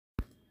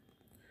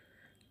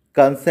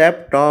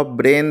Concept of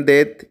brain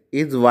death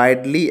is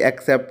widely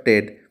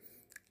accepted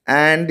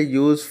and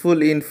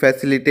useful in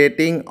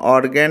facilitating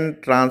organ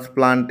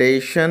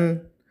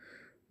transplantation,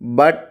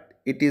 but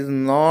it is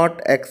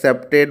not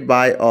accepted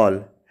by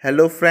all.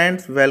 Hello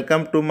friends,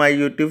 welcome to my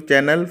YouTube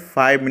channel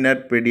 5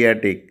 Minute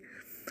Pediatric.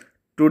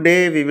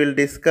 Today we will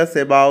discuss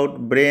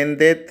about brain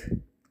death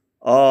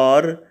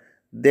or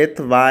death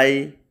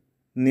by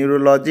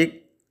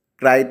neurologic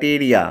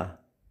criteria,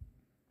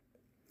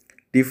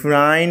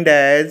 defined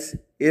as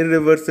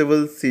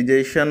irreversible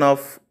cessation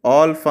of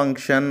all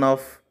function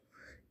of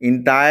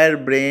entire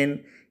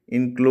brain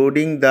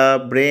including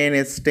the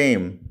brain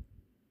stem.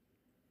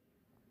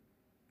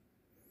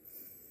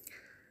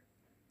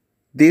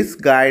 This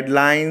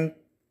guideline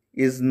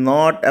is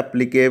not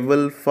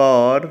applicable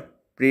for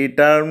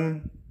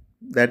preterm,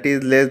 that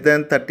is less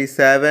than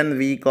 37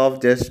 week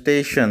of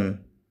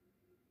gestation.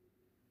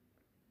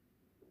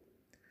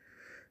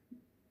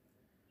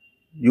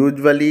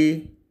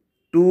 Usually,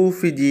 two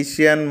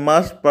physicians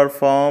must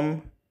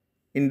perform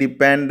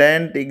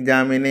independent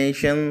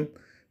examination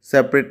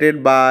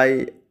separated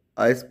by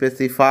a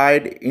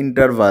specified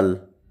interval.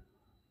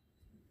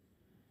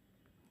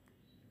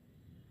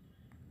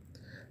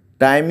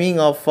 Timing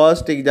of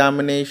first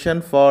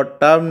examination for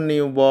term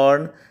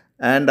newborn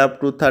and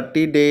up to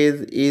 30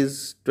 days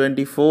is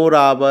 24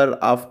 hours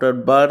after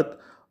birth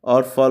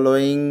or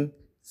following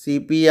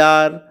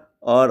CPR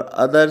or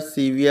other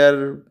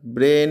severe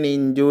brain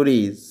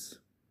injuries.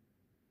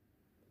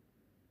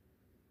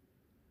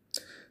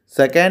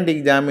 Second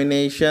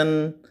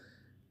examination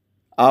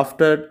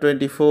after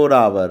 24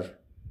 hours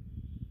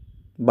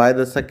by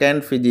the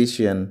second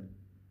physician.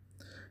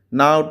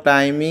 Now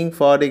timing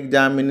for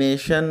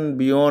examination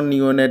beyond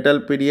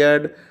neonatal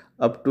period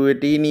up to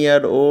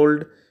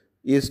 18-year-old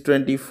is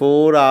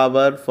 24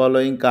 hours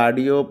following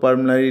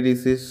cardiopulmonary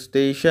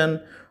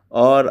resuscitation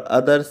or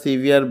other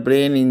severe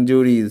brain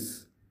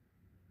injuries.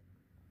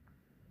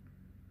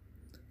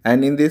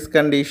 And in this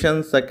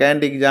condition,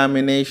 second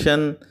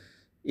examination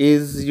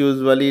is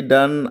usually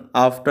done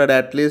after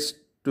at least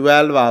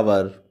 12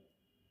 hours.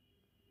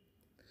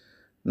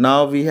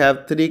 Now we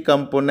have three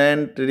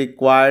components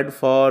required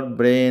for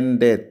brain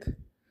death.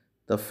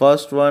 The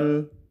first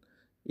one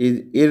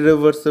is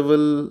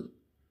irreversible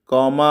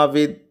coma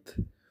with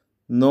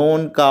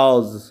known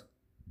cause.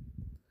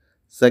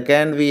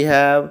 Second, we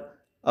have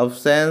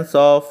absence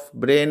of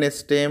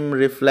brainstem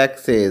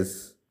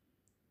reflexes.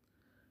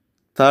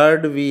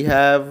 Third, we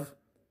have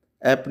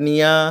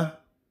apnea,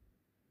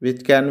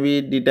 which can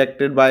be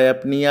detected by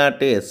apnea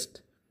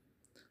test.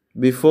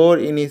 Before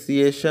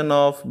initiation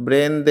of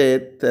brain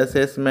death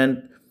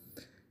assessment,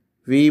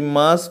 we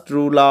must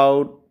rule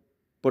out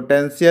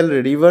potential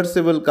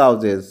reversible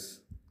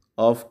causes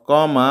of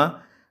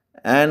coma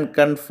and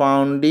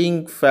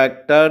confounding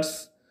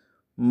factors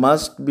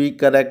must be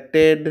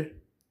corrected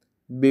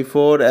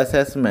before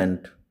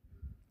assessment.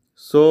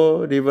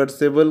 So,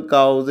 reversible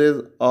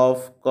causes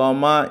of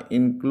coma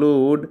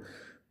include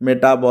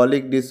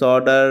metabolic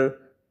disorder,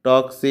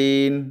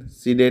 toxin,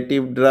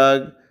 sedative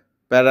drug,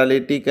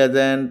 paralytic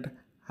agent,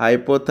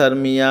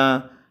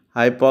 hypothermia,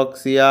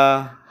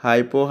 hypoxia,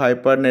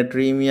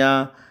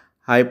 hypohypernatremia,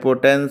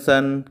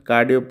 hypotension,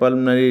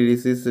 cardiopulmonary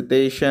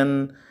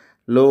resuscitation,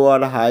 low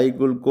or high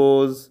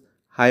glucose,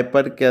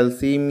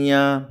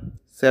 hypercalcemia,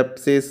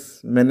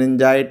 sepsis,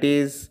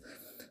 meningitis,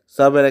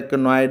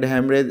 subarachnoid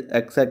hemorrhage,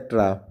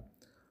 etc.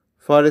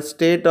 For a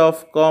state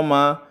of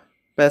coma,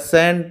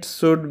 patient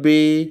should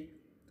be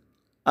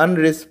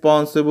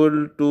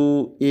unresponsible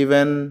to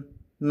even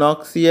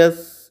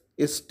noxious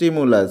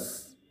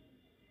stimulus.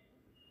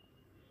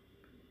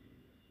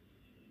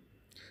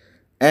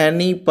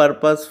 Any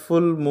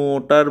purposeful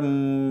motor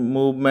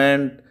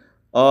movement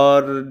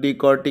or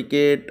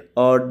decorticate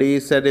or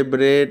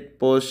decerebrate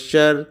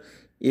posture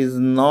is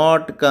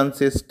not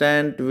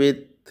consistent with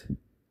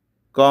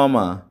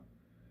coma.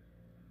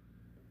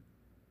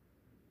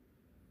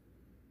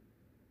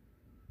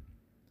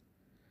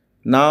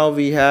 Now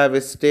we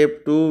have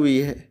step 2,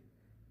 we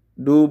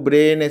do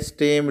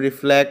brainstem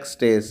reflex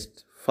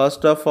test.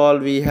 First of all,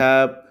 we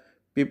have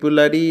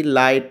pupillary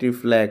light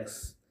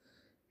reflex.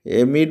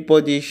 A mid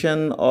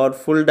position or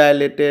full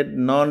dilated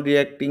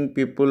non-reacting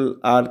pupil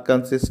are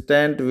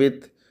consistent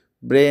with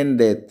brain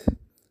death.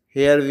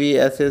 Here we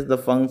assess the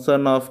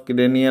function of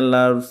cranial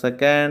nerve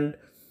second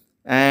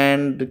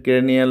and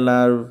cranial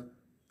nerve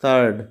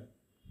third.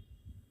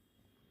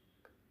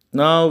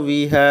 Now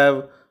we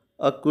have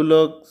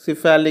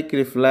oculocephalic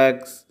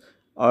reflex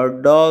or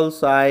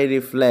doll's eye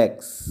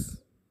reflex.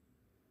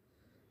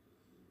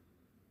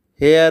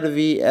 Here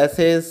we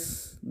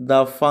assess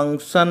the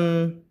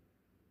function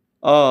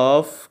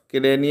of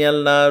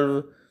cranial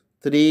nerve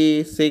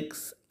 3,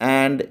 6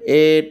 and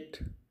 8.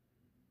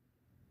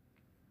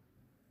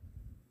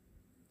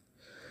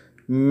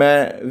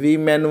 We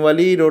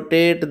manually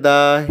rotate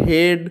the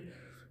head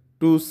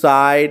to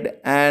side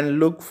and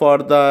look for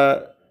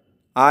the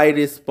eye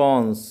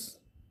response,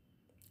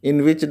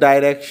 in which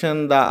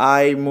direction the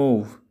eye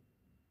move.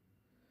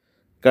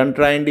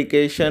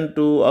 Contraindication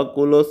to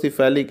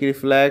oculocephalic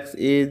reflex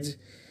is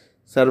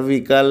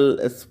cervical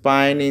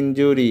spine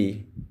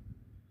injury.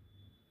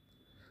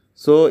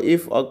 So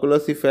if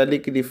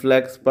oculocephalic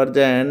reflex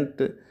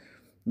present,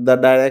 the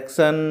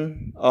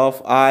direction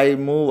of eye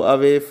move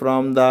away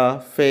from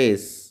the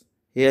face.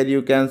 Here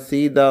you can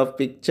see the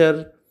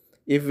picture.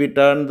 If we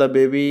turn the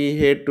baby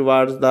head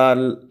towards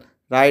the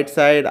right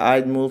side,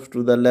 eye moves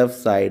to the left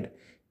side.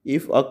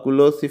 If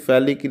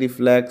oculocephalic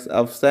reflex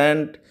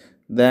absent,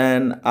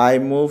 then eye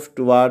move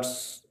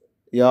towards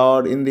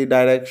your in the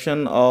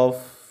direction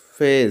of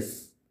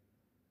face,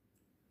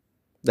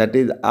 that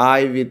is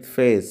eye with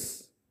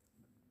face.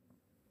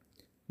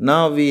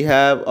 Now we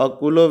have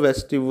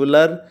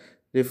oculovestibular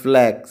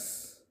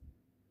reflex,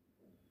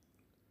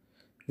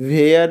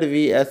 where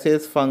we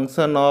assess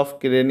function of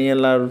cranial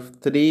nerve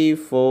 3,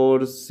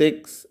 4,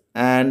 6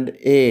 and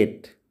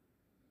 8.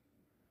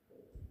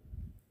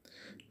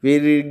 We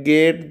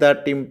irrigate the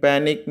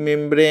tympanic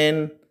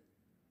membrane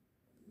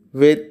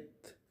with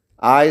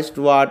iced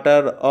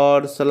water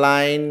or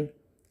saline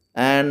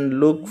and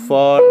look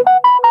for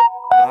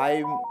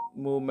eye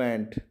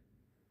movement.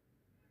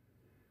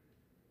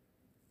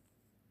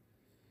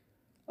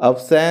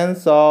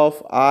 Absence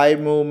of eye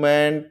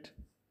movement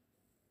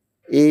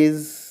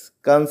is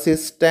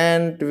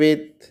consistent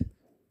with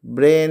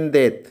brain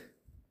death.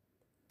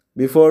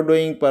 Before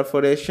doing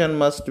perforation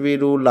must be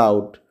ruled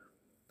out.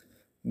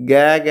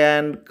 Gag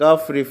and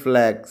cuff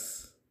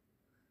reflex.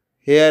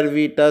 Here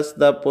we touch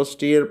the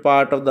posterior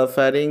part of the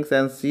pharynx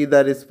and see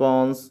the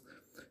response.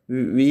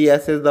 We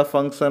assess the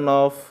function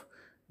of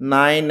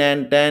 9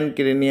 and 10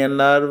 cranial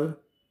nerve.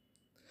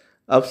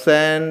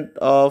 Absence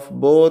of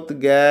both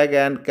gag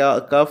and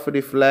cuff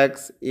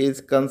reflex is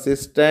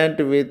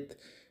consistent with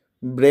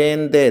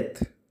brain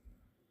death.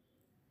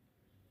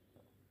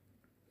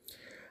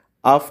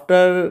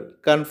 After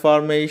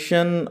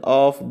confirmation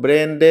of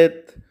brain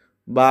death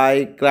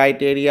by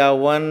criteria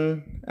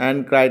 1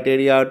 and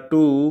criteria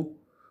 2,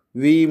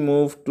 we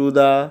move to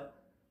the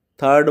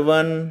third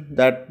one,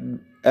 that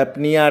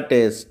apnea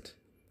test.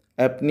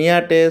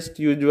 Apnea test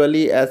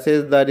usually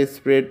assess the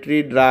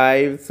respiratory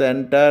drive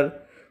center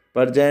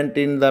present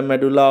in the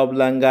medulla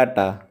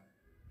oblongata.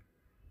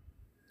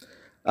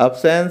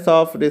 Absence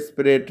of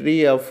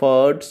respiratory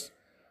efforts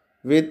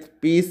with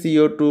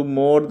PCO2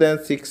 more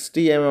than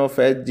 60 mm of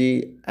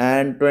Hg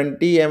and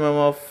 20 mm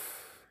of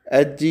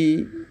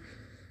Hg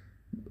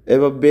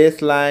above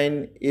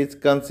baseline is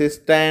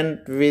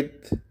consistent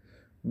with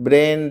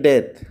brain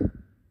death.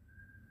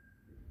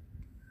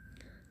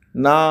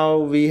 Now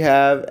we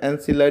have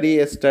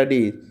ancillary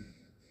studies,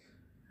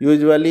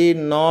 usually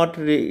not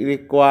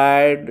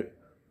required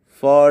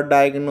for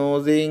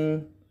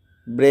diagnosing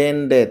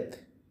brain death,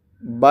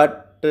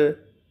 but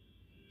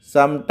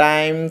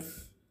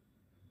sometimes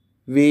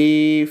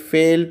we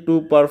fail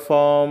to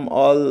perform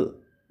all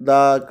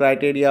the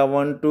criteria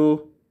 1,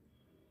 2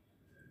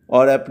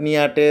 or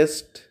apnea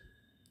test,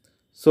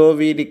 so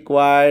we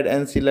required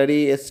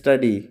ancillary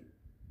study.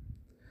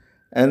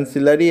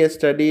 Ancillary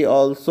study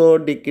also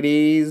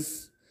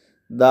decrease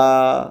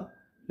the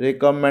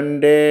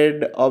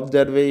recommended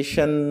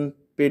observation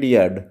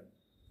period.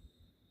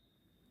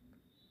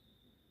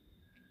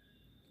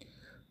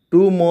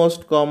 Two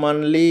most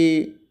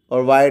commonly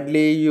or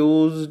widely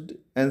used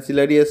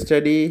ancillary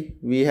study,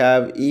 we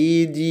have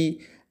EEG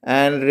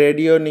and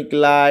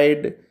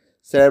radionuclide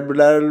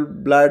cerebral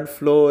blood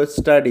flow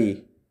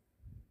study.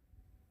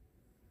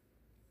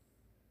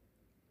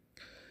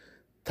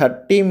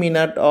 30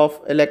 minutes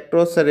of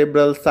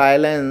electrocerebral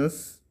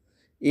silence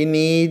in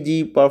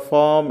EEG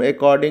performed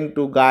according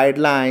to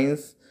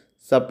guidelines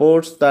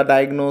supports the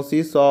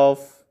diagnosis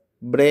of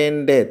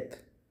brain death.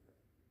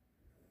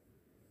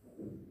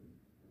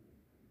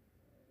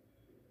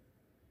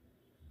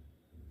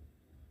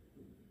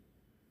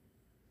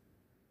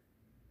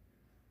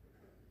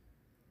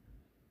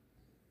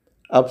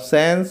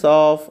 Absence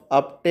of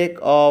uptake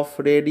of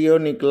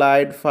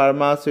radionuclide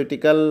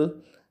pharmaceutical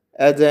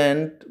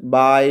agent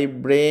by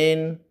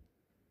brain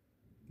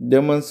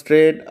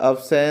demonstrate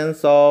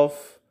absence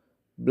of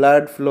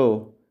blood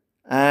flow,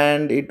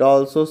 and it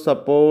also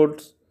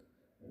supports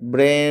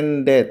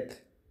brain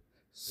death.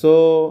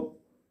 So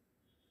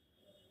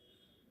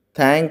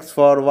thanks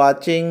for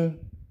watching.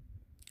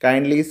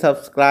 Kindly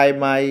subscribe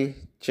my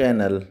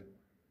channel.